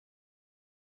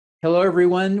Hello,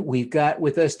 everyone. We've got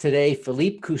with us today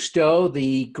Philippe Cousteau,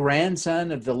 the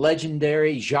grandson of the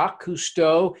legendary Jacques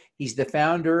Cousteau. He's the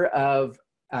founder of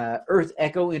Earth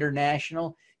Echo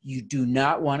International. You do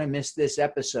not want to miss this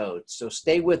episode, so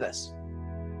stay with us.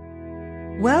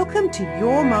 Welcome to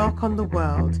Your Mark on the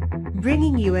World,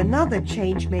 bringing you another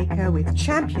changemaker with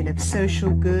champion of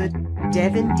social good,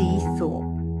 Devin D. Thorpe.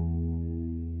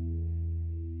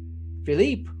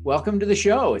 Philippe, welcome to the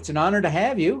show. It's an honor to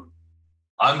have you.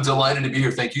 I'm delighted to be here.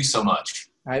 Thank you so much.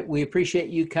 All right, we appreciate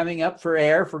you coming up for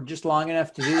air for just long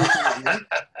enough to do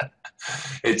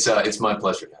this. It's my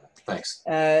pleasure. Thanks.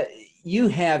 You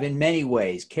have, in many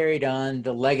ways, carried on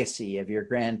the legacy of your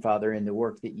grandfather in the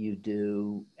work that you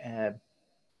do.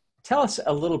 Tell us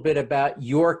a little bit about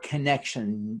your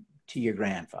connection to your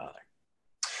grandfather.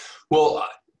 Well,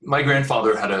 my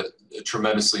grandfather had a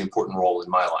tremendously important role in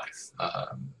my life.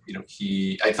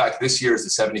 In fact, this year is the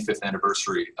 75th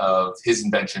anniversary of his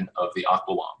invention of the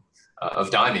aqualung, of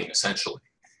diving, essentially.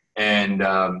 And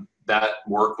that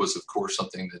work was, of course,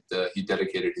 something that he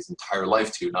dedicated his entire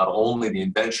life to, not only the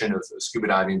invention of scuba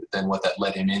diving, but then what that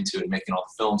led him into and making all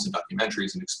the films and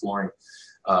documentaries and exploring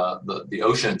the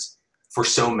oceans for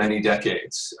so many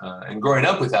decades. And growing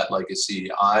up with that legacy,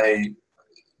 I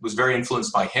was very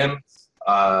influenced by him.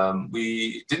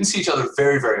 We didn't see each other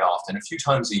very, very often, a few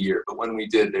times a year, but when we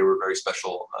did, they were very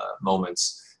special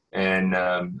moments. And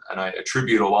I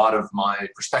attribute a lot of my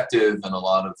perspective and a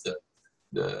lot of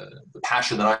the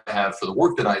passion that I have for the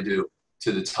work that I do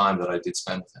to the time that I did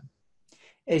spend with him.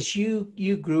 As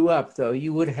you grew up, though,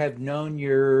 you would have known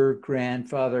your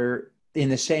grandfather in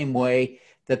the same way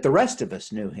that the rest of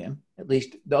us knew him, at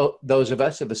least those of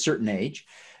us of a certain age.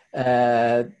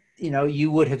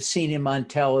 You would have seen him on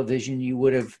television.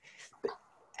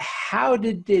 How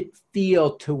did it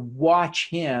feel to watch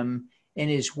him and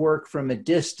his work from a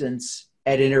distance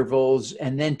at intervals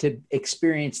and then to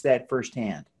experience that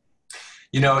firsthand?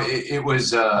 It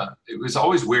was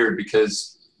always weird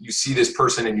because you see this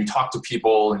person and you talk to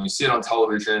people and you see it on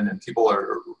television and people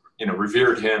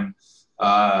revered him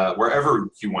wherever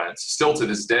he went. Still to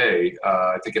this day,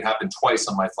 I think it happened twice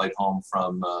on my flight home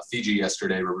from Fiji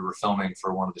yesterday, where we were filming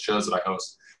for one of the shows that I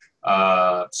host.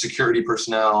 Security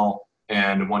personnel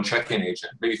and one check-in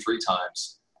agent, maybe 3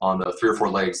 times on the 3 or 4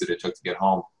 legs that it took to get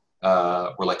home,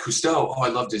 were like, Cousteau, oh, I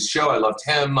loved his show. I loved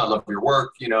him. I love your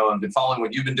work. I've been following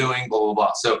what you've been doing, blah, blah,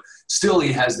 blah. So still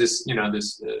he has this,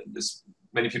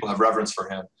 many people have reverence for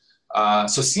him.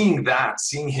 So seeing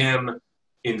him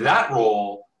in that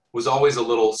role was always a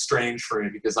little strange for me,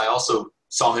 because I also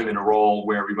saw him in a role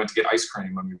where we went to get ice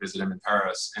cream when we visited him in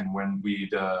Paris. And when he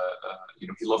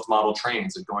loved model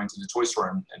trains and going to the toy store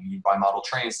and he'd buy model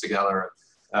trains together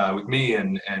with me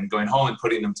and going home and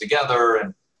putting them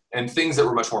together and things that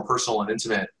were much more personal and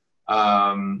intimate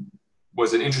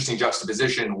was an interesting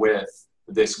juxtaposition with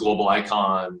this global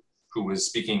icon who was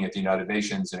speaking at the United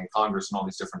Nations and in Congress and all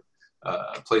these different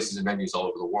places and venues all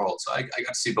over the world. So I got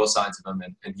to see both sides of him,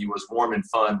 and he was warm and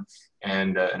fun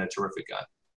and a terrific guy.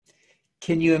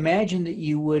 Can you imagine that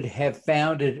you would have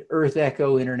founded Earth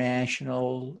Echo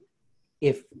International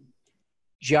if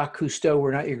Jacques Cousteau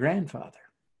were not your grandfather?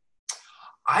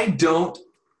 I don't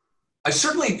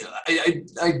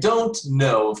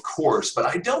know, of course, but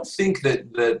I don't think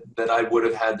that I would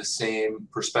have had the same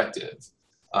perspective,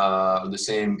 the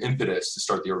same impetus to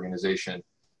start the organization,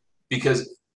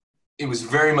 because it was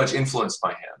very much influenced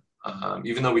by him.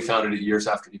 Even though we founded it years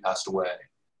after he passed away,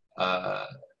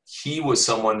 he was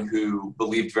someone who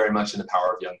believed very much in the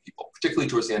power of young people, particularly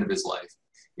towards the end of his life,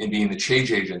 in being the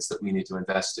change agents that we need to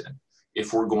invest in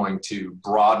if we're going to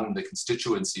broaden the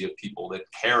constituency of people that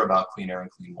care about clean air and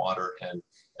clean water and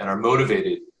are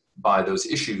motivated by those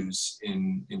issues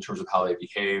in terms of how they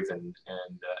behave and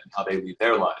how they lead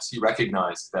their lives. He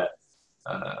recognized that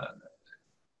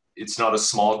it's not a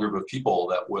small group of people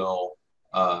that will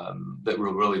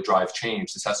really drive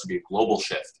change. This has to be a global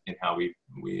shift in how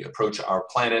we approach our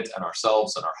planet and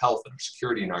ourselves and our health and our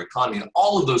security and our economy and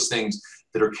all of those things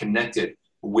that are connected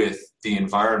with the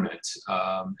environment.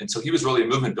 And so he was really a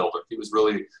movement builder. He was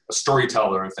really a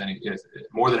storyteller,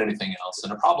 more than anything else,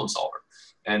 and a problem solver.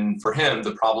 And for him,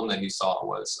 the problem that he saw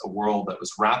was a world that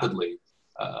was rapidly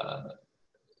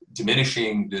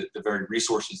diminishing the very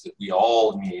resources that we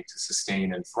all need to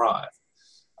sustain and thrive.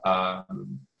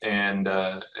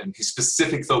 And his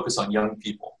specific focus on young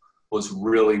people was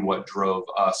really what drove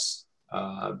us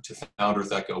to found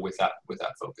Earth Echo with that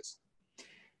focus.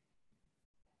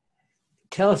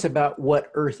 Tell us about what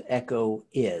Earth Echo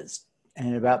is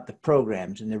and about the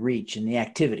programs and the reach and the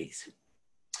activities.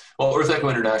 Well, Earth Echo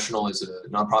International is a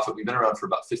nonprofit. We've been around for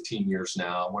about 15 years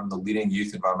now, one of the leading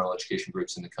youth environmental education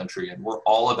groups in the country. And we're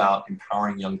all about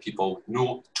empowering young people with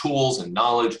new tools and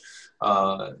knowledge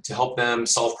to help them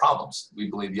solve problems. We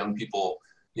believe young people,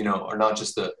 are not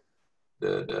just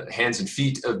the hands and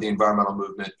feet of the environmental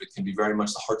movement, but can be very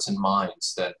much the hearts and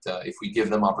minds that if we give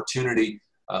them opportunity,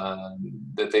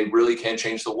 that they really can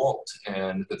change the world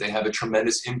and that they have a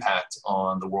tremendous impact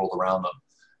on the world around them.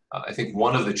 I think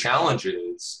one of the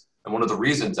challenges and one of the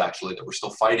reasons actually that we're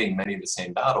still fighting many of the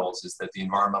same battles is that the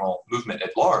environmental movement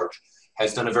at large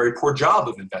has done a very poor job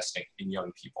of investing in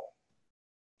young people.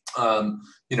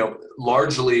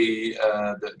 Largely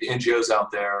the NGOs out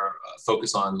there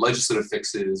focus on legislative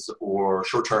fixes or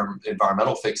short-term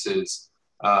environmental fixes,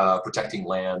 protecting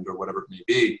land or whatever it may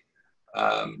be,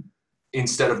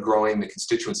 instead of growing the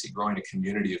constituency, growing a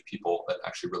community of people that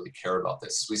actually really care about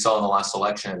this. As we saw in the last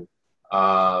election,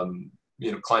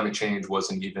 climate change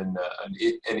wasn't even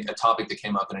a topic that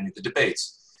came up in any of the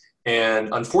debates. And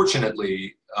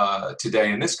unfortunately,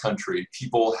 today in this country,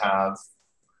 people have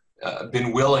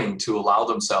been willing to allow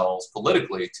themselves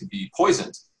politically to be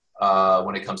poisoned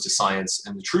when it comes to science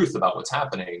and the truth about what's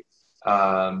happening.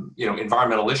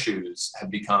 Environmental issues have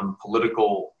become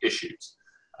political issues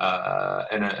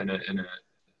and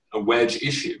a wedge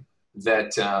issue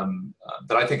that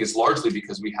I think is largely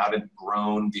because we haven't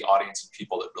grown the audience of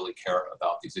people that really care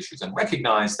about these issues and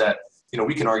recognize that,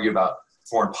 we can argue about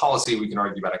foreign policy, we can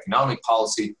argue about economic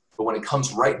policy, but when it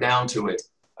comes right down to it,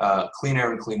 clean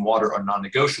air and clean water are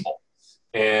non-negotiable.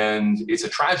 And it's a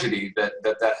tragedy that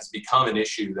has become an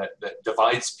issue that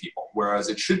divides people, whereas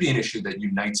it should be an issue that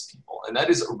unites people. And that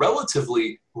is a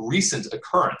relatively recent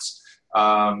occurrence.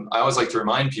 I always like to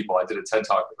remind people, I did a TED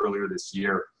Talk earlier this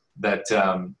year, that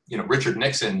Richard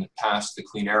Nixon passed the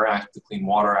Clean Air Act, the Clean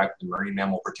Water Act, the Marine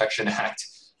Mammal Protection Act.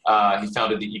 He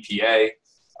founded the EPA.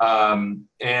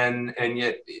 And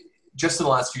yet, just in the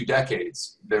last few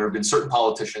decades, there have been certain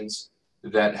politicians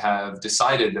that have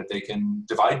decided that they can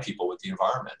divide people with the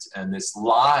environment. And this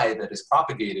lie that is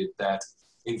propagated that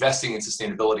investing in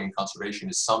sustainability and conservation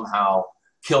is somehow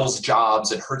kills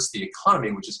jobs and hurts the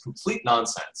economy, which is complete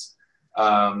nonsense,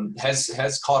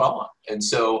 has caught on. And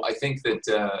so I think that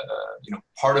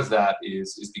part of that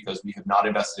is because we have not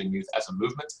invested in youth as a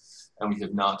movement, and we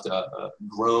have not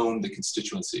grown the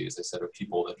constituency, as I said, of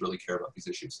people that really care about these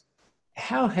issues.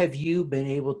 How have you been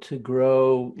able to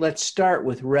grow? Let's start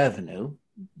with revenue,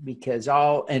 because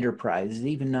all enterprises,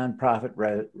 even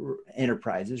nonprofit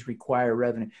enterprises, require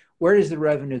revenue. Where does the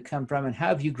revenue come from, and how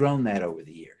have you grown that over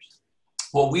the years?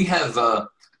 Well, we have,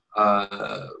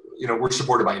 we're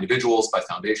supported by individuals, by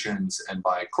foundations, and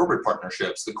by corporate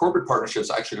partnerships. The corporate partnerships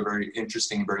actually are very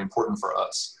interesting and very important for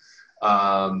us.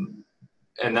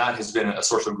 And that has been a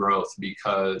source of growth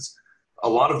because a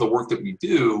lot of the work that we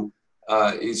do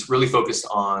is really focused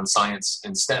on science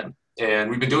and STEM. And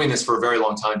we've been doing this for a very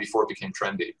long time before it became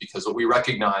trendy, because what we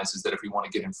recognize is that if we want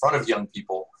to get in front of young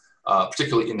people,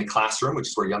 particularly in the classroom, which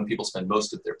is where young people spend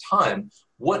most of their time,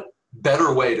 what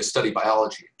better way to study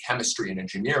biology, chemistry, and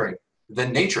engineering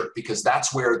than nature, because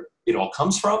that's where it all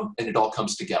comes from and it all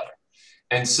comes together.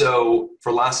 And so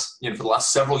for the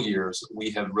last several years,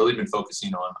 we have really been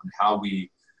focusing on how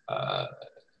we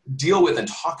deal with and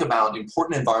talk about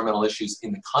important environmental issues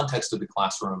in the context of the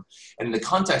classroom and in the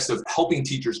context of helping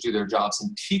teachers do their jobs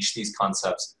and teach these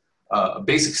concepts,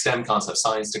 basic STEM concepts,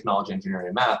 science, technology, engineering,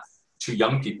 and math, to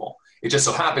young people. It just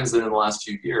so happens that in the last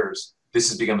few years, this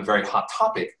has become a very hot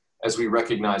topic, as we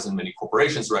recognize, and many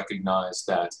corporations recognize,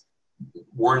 that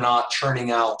we're not churning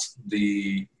out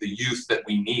the youth that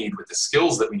we need with the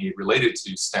skills that we need related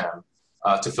to STEM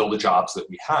to fill the jobs that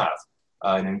we have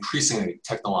in an increasingly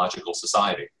technological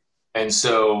society. And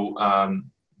so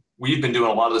we've been doing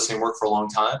a lot of the same work for a long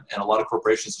time, and a lot of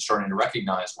corporations are starting to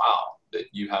recognize, wow, that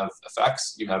you have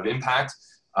effects, you have impact,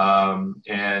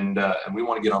 and we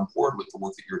want to get on board with the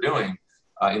work that you're doing.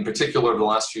 In particular, over the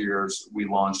last few years, we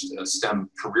launched a STEM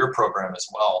career program as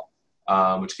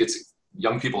well, which gets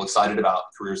young people excited about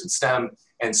careers in STEM,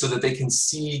 and so that they can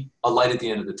see a light at the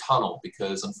end of the tunnel,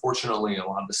 because unfortunately, a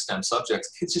lot of the STEM subjects,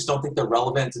 kids just don't think they're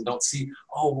relevant and don't see,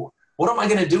 oh, what am I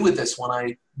going to do with this when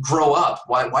I grow up?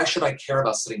 Why should I care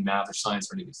about studying math or science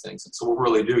or any of these things? And so what we're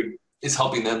really doing is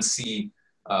helping them see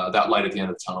that light at the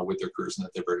end of the tunnel with their careers, and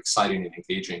that they're very exciting and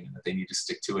engaging, and that they need to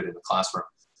stick to it in the classroom.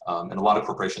 And a lot of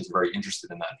corporations are very interested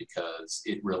in that, because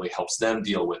it really helps them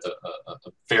deal with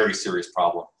a very serious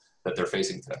problem that they're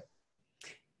facing today.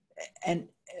 And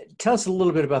tell us a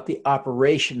little bit about the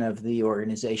operation of the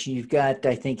organization. You've got,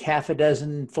 I think, half a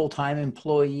dozen full-time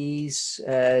employees.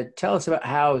 Tell us about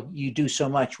how you do so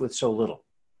much with so little.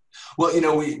 Well,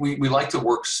 we like to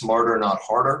work smarter, not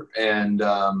harder. And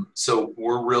so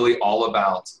we're really all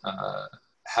about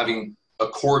having a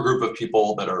core group of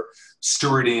people that are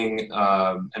stewarding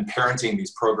and parenting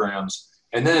these programs.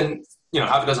 And then,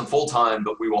 half a dozen full-time,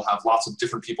 but we will have lots of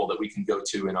different people that we can go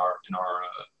to in our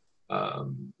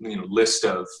list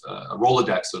of a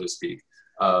Rolodex, so to speak,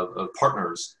 of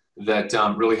partners that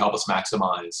really help us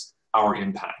maximize our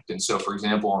impact. And so, for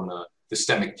example, on the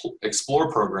STEM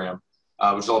Explore program,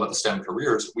 which is all about the STEM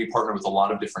careers, we partner with a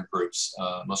lot of different groups.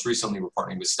 Most recently, we're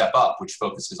partnering with Step Up, which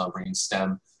focuses on bringing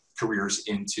STEM careers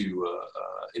into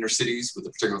inner cities with a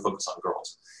particular focus on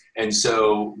girls. And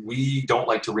so we don't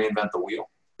like to reinvent the wheel.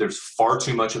 There's far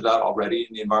too much of that already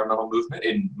in the environmental movement,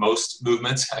 in most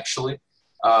movements, actually.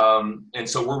 And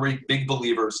so we're big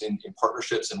believers in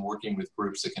partnerships and working with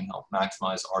groups that can help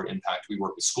maximize our impact. We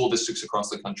work with school districts across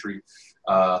the country,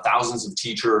 thousands of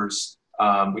teachers.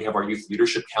 We have our Youth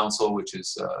Leadership Council, which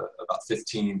is about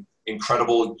 15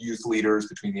 incredible youth leaders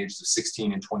between the ages of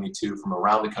 16 and 22 from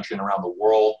around the country and around the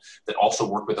world that also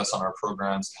work with us on our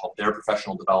programs to help their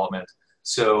professional development.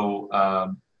 So,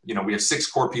 we have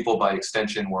 6 core people. By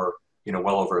extension, we're,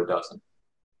 well over a dozen.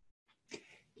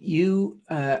 You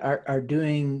are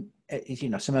doing,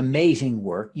 some amazing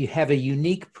work. You have a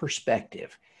unique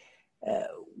perspective.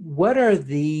 What are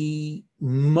the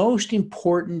most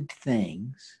important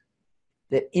things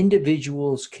that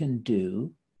individuals can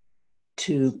do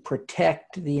to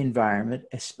protect the environment,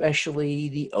 especially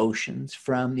the oceans,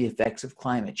 from the effects of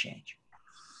climate change?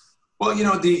 Well,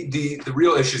 the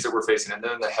real issues that we're facing, and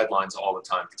they're in the headlines all the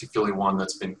time, particularly one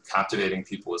that's been captivating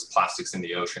people, is plastics in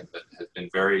the ocean that has been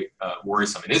very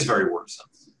worrisome. It is very worrisome.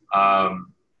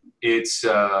 It's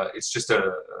just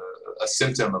a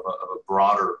symptom of a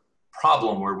broader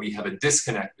problem where we have a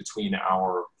disconnect between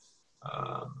our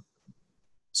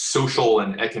social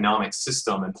and economic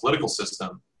system and political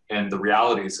system and the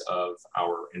realities of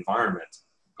our environment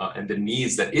and the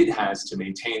needs that it has to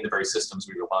maintain the very systems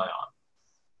we rely on.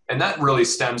 And that really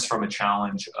stems from a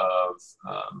challenge of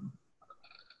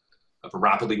a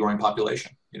rapidly growing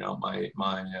population.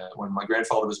 When my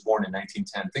grandfather was born in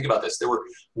 1910, think about this, there were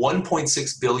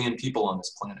 1.6 billion people on this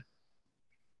planet.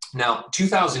 Now,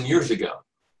 2,000 years ago,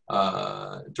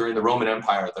 during the Roman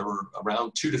Empire, there were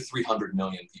around 200 to 300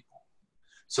 million people.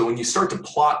 So when you start to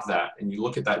plot that and you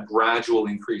look at that gradual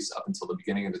increase up until the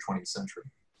beginning of the 20th century,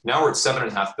 now we're at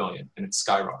 7.5 billion and it's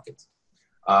skyrocketed.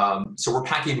 So we're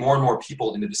packing more and more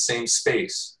people into the same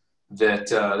space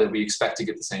that we expect to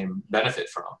get the same benefit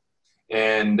from.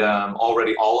 And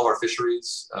already all of our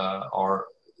fisheries are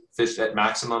fished at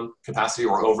maximum capacity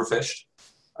or overfished.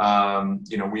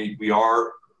 We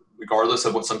are, regardless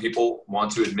of what some people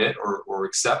want to admit or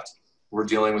accept, we're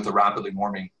dealing with a rapidly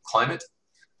warming climate,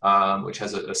 which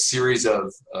has a series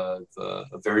of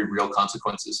very real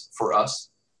consequences for us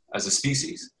as a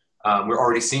species. We're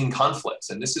already seeing conflicts,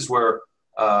 and this is where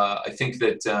I think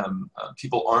that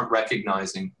people aren't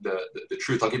recognizing the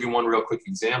truth. I'll give you one real quick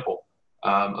example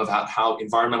of how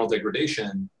environmental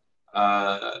degradation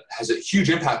has a huge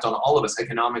impact on all of us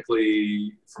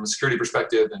economically, from a security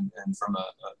perspective and from a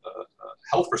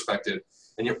health perspective,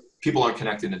 and yet people aren't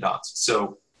connecting the dots.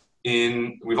 So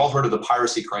we've all heard of the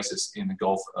piracy crisis in the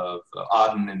Gulf of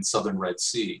Aden and Southern Red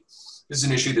Sea. This is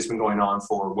an issue that's been going on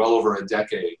for well over a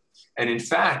decade. And in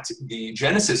fact, the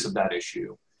genesis of that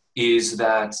issue is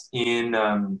that in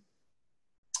the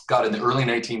early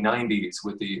 1990s,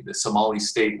 with the Somali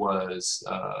state was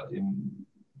in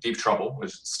deep trouble,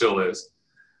 which it still is,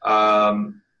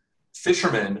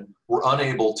 fishermen were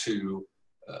unable to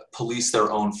police their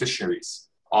own fisheries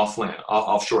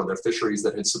offshore, their fisheries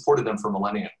that had supported them for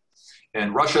millennia.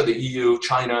 And Russia, the EU,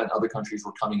 China, and other countries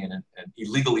were coming in and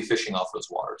illegally fishing off those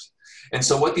waters. And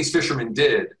so what these fishermen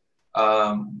did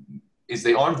is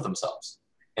they armed themselves.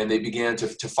 And they began to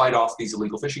fight off these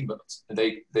illegal fishing boats. And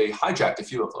they hijacked a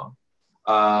few of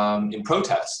them in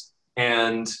protest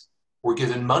and were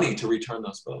given money to return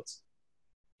those boats.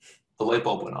 The light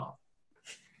bulb went off.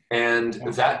 And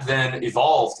that then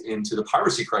evolved into the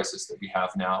piracy crisis that we have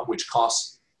now, which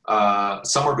costs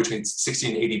somewhere between $60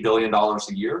 and $80 billion a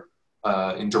year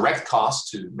in direct costs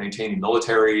to maintaining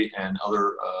military and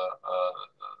other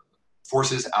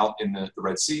forces out in the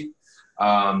Red Sea.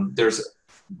 There's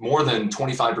more than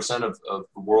 25% of the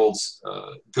world's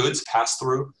goods pass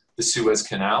through the Suez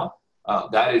Canal.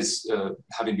 That is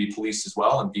having to be policed as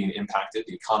well and being impacted,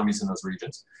 the economies in those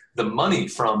regions. The money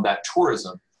from that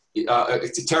terrorism,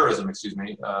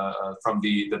 from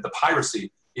the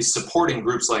piracy is supporting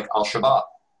groups like Al-Shabaab,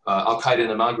 Al-Qaeda in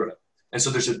the Maghreb. And so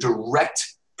there's a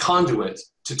direct conduit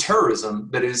to terrorism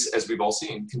that is, as we've all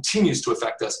seen, continues to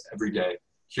affect us every day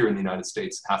here in the United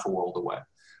States, half a world away.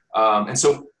 And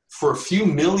so for a few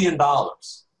 $1 million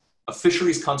of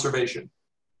fisheries conservation,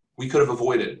 we could have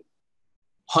avoided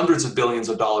hundreds of billions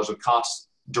of dollars of costs,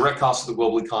 direct costs to the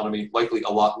global economy, likely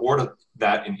a lot more to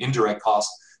that in indirect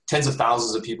costs, tens of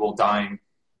thousands of people dying,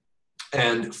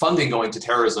 and funding going to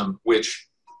terrorism, which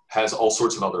has all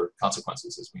sorts of other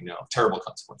consequences, as we know, terrible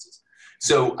consequences.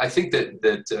 So I think that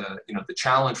the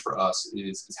challenge for us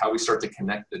is how we start to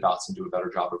connect the dots and do a better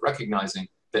job of recognizing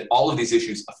that all of these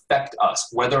issues affect us,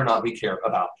 whether or not we care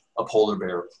about a polar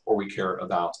bear or we care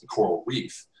about a coral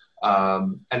reef.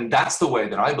 And that's the way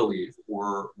that I believe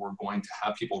we're going to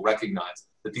have people recognize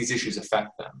that these issues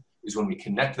affect them, is when we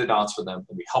connect the dots for them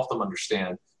and we help them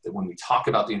understand that when we talk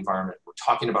about the environment, we're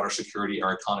talking about our security,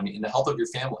 our economy, and the health of your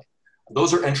family.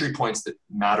 Those are entry points that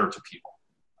matter to people.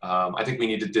 I think we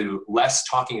need to do less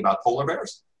talking about polar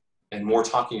bears and more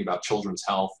talking about children's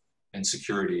health and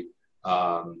security,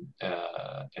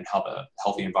 and how the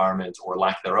healthy environment or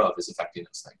lack thereof is affecting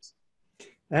those things.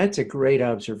 That's a great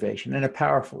observation and a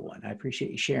powerful one. I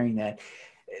appreciate you sharing that.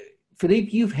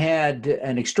 Philippe, you've had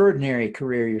an extraordinary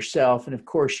career yourself, and of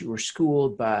course you were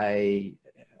schooled by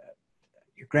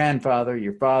your grandfather,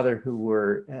 your father, who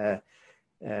were,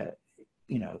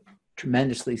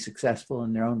 tremendously successful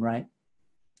in their own right.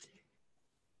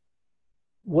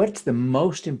 What's the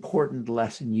most important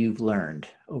lesson you've learned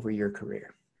over your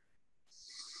career?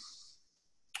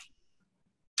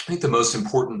 I think the most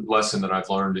important lesson that I've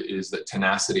learned is that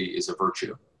tenacity is a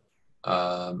virtue.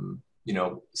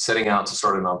 Setting out to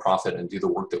start a nonprofit and do the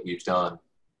work that we've done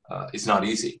is not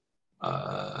easy.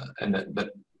 And that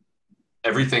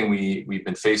everything we've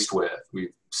been faced with,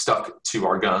 we've stuck to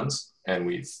our guns and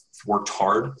we've worked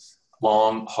hard,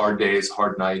 long, hard days,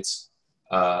 hard nights,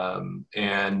 and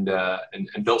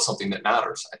built something that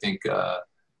matters. I think,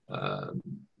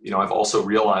 I've also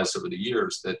realized over the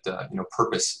years that,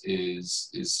 purpose is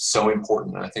so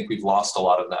important. And I think we've lost a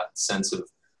lot of that sense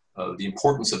of the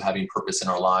importance of having purpose in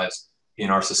our lives, in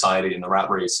our society, in the rat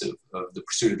race of the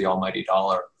pursuit of the almighty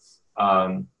dollar.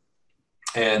 My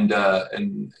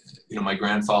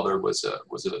grandfather was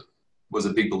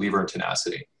a big believer in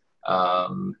tenacity,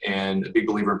 and a big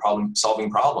believer in solving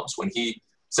problems. When he,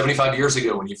 75 years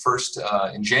ago, when he first,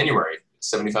 in January,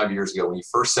 75 years ago, when he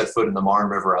first set foot in the Marne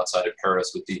River outside of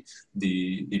Paris with the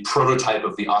prototype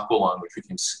of the aqualung, which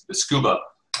became the scuba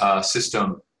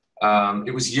system,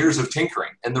 it was years of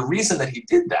tinkering. And the reason that he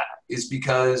did that is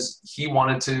because he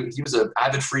was an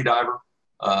avid free diver.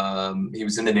 He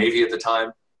was in the Navy at the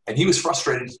time, and he was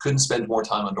frustrated he couldn't spend more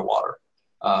time underwater.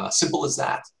 Simple as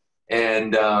that.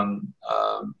 And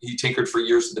he tinkered for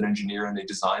years with an engineer, and they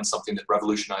designed something that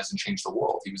revolutionized and changed the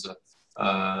world. He was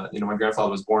my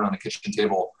grandfather was born on a kitchen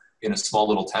table in a small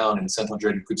little town in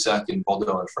Saint-André-du-Coubsac in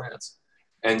Bordeaux in France.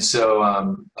 And so,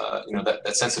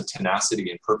 that sense of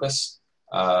tenacity and purpose,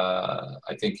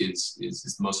 I think is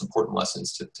the most important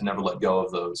lessons to never let go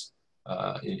of those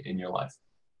in your life.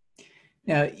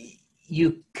 Now,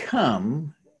 you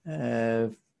come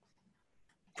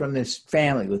from this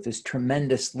family with this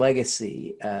tremendous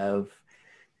legacy of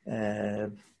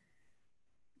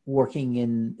working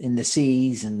in the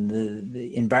seas and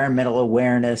the environmental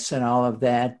awareness and all of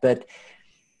that, but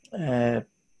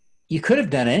you could have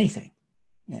done anything.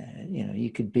 You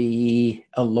could be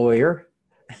a lawyer,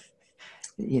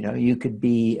 you could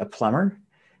be a plumber.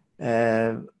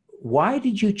 Why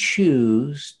did you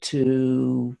choose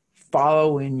to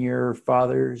follow in your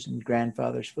father's and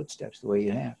grandfather's footsteps the way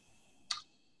you have?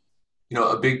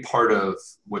 A big part of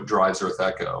what drives Earth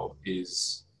Echo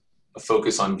is a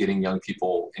focus on getting young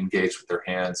people engaged with their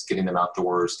hands, getting them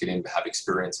outdoors, getting them to have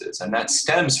experiences. And that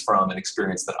stems from an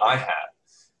experience that I had,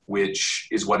 which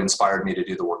is what inspired me to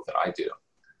do the work that I do.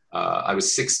 I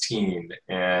was 16,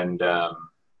 and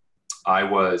I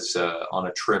was on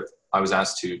a trip. I was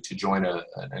asked to join an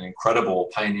incredible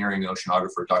pioneering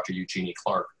oceanographer, Dr. Eugenie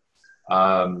Clark,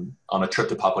 on a trip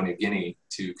to Papua New Guinea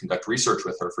to conduct research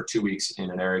with her for 2 weeks in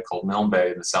an area called Milne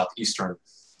Bay in the southeastern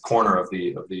corner of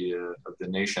the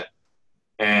nation.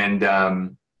 And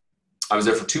I was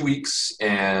there for 2 weeks,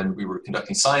 and we were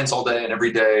conducting science all day and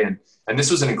every day. And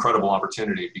this was an incredible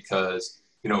opportunity because,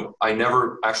 I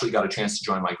never actually got a chance to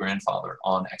join my grandfather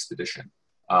on expedition.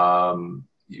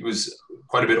 He was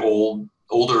quite a bit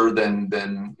older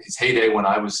than his heyday when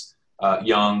I was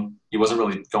young. He wasn't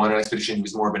really going on expedition. He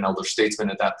was more of an elder statesman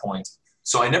at that point.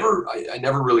 So I never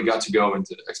really got to go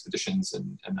into expeditions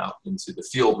and out into the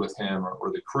field with him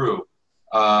or the crew.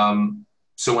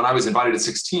 So when I was invited at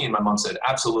 16, my mom said,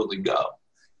 absolutely go.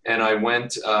 And I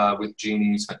went with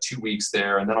Jeannie, spent 2 weeks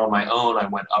there. And then on my own, I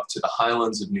went up to the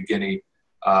highlands of New Guinea,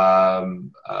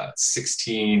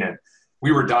 16. And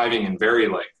we were diving in very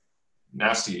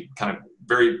nasty, kind of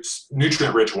very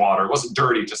nutrient-rich water. It wasn't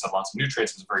dirty, it just had lots of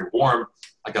nutrients. It was very warm.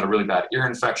 I got a really bad ear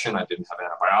infection. I didn't have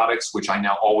antibiotics, which I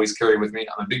now always carry with me.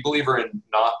 I'm a big believer in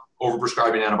not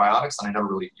overprescribing antibiotics, and I never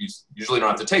really usually don't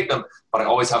have to take them, but I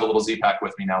always have a little Z-Pack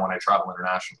with me now when I travel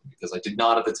internationally, because I did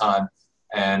not at the time.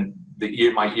 And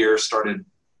my ear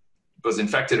was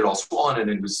infected, it all swollen, and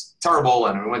it was terrible.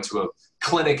 And we went to a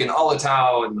clinic in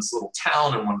Alatau in this little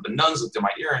town, and one of the nuns looked at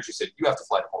my ear and she said, "You have to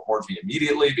fly to Port Moresby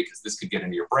immediately because this could get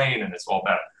into your brain and it's all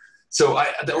bad." So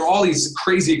there were all these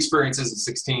crazy experiences at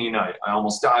 16. I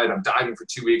almost died. I'm diving for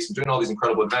 2 weeks. I'm doing all these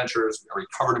incredible adventures. I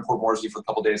recovered in Port Moresby for a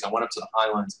couple of days. I went up to the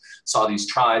highlands, saw these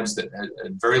tribes that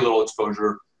had very little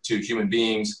exposure to human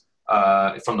beings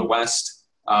from the West.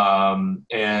 For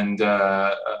many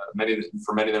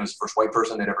of them, it was the first white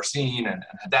person they'd ever seen, and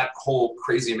had that whole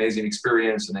crazy, amazing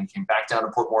experience, and then came back down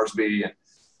to Port Moresby and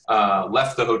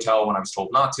left the hotel when I was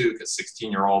told not to, because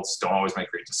 16-year-olds don't always make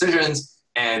great decisions,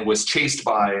 and was chased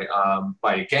by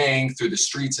a gang through the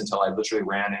streets until I literally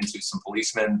ran into some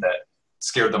policemen that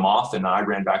scared them off, and I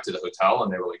ran back to the hotel,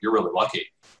 and they were like, "You're really lucky,"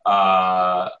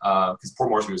 because Port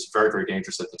Moresby was very, very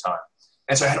dangerous at the time.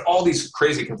 And so I had all these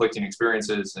crazy conflicting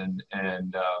experiences, and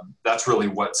that's really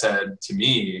what said to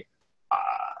me,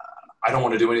 I don't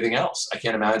want to do anything else. I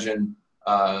can't imagine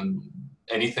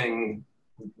anything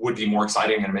would be more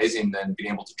exciting and amazing than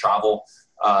being able to travel.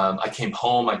 I came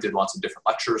home, I did lots of different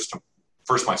lectures to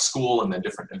first my school, and then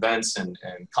different events and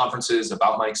conferences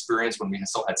about my experience when we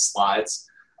still had slides,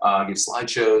 gave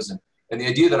slideshows, and the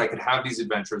idea that I could have these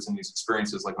adventures and these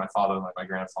experiences like my father and like my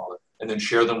grandfather, and then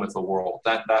share them with the world,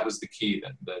 that was the key,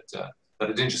 that I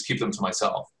didn't just keep them to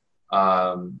myself,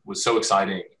 was so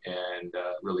exciting, and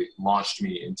really launched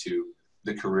me into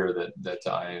the career that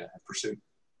I have pursued.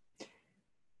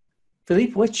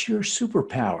 Philippe, what's your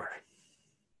superpower?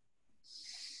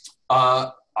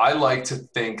 I like to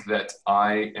think that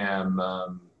I am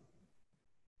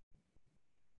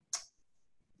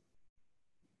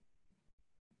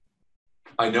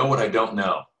I know what I don't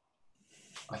know.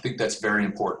 I think that's very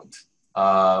important.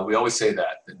 We always say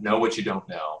that know what you don't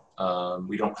know.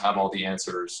 We don't have all the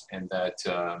answers, and that,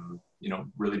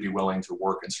 really be willing to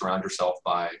work and surround yourself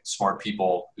by smart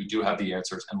people who do have the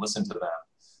answers and listen to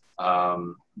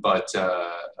them. But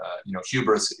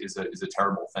hubris is a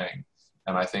terrible thing.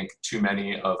 And I think too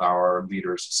many of our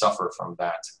leaders suffer from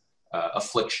that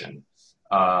affliction.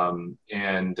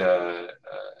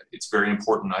 It's very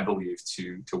important, I believe,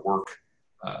 to work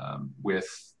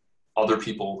with other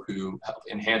people who help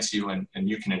enhance you, and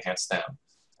you can enhance them,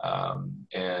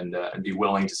 and be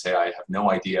willing to say, I have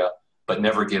no idea, but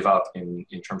never give up in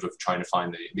terms of trying to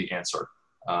find the answer,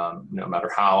 no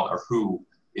matter how or who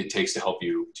it takes to help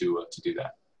you to do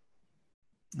that.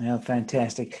 Well,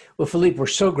 fantastic. Well, Philippe, we're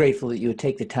so grateful that you would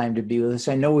take the time to be with us.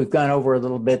 I know we've gone over a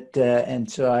little bit, and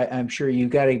so I'm sure you've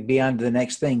got to be on to the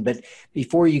next thing. But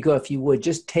before you go, if you would,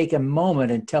 just take a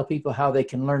moment and tell people how they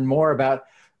can learn more about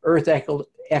Earth Echo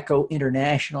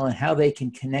International and how they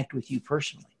can connect with you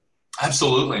personally.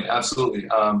 Absolutely, absolutely.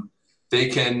 They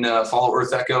can follow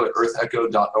Earth Echo at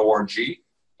earthecho.org,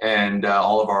 and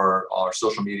all of our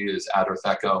social media is at Earth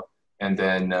Echo. And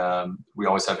then we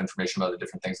always have information about the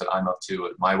different things that I'm up to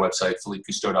at my website,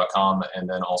 philippecousteau.com, and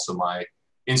then also my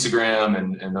Instagram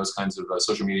and those kinds of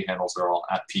social media handles are all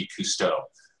at @Cousteau.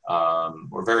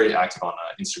 We're very active on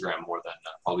Instagram more than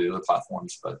probably the other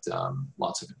platforms, but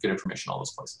lots of good information all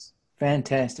those places.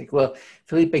 Fantastic. Well,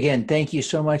 Philippe, again, thank you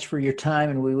so much for your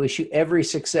time, and we wish you every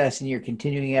success in your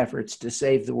continuing efforts to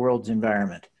save the world's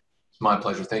environment. It's my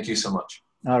pleasure. Thank you so much.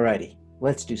 All righty.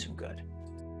 Let's do some good.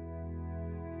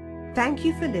 Thank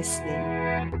you for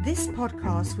listening. This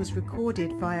podcast was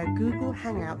recorded via Google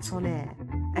Hangouts on Air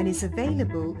and is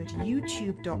available at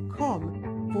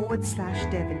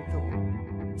youtube.com/Devin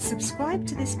Thorpe. Subscribe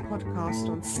to this podcast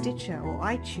on Stitcher or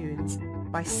iTunes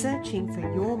by searching for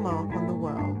Your Mark on the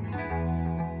World.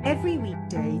 Every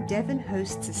weekday, Devin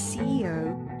hosts a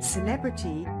CEO,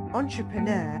 celebrity,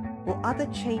 entrepreneur, or other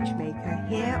changemaker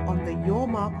here on the Your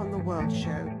Mark on the World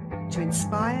show to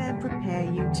inspire and prepare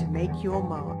you to make your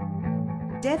mark.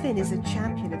 Devin is a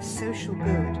champion of social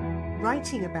good,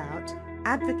 writing about,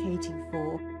 advocating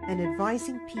for, and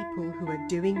advising people who are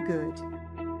doing good.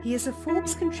 He is a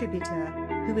Forbes contributor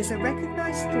who is a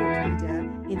recognized thought leader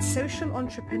in social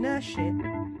entrepreneurship,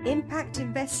 impact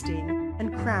investing,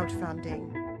 and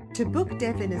crowdfunding. To book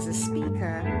Devin as a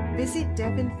speaker, visit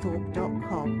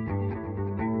devinthorpe.com.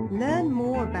 Learn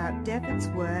more about Devin's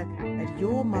work at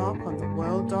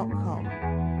yourmarkontheworld.com.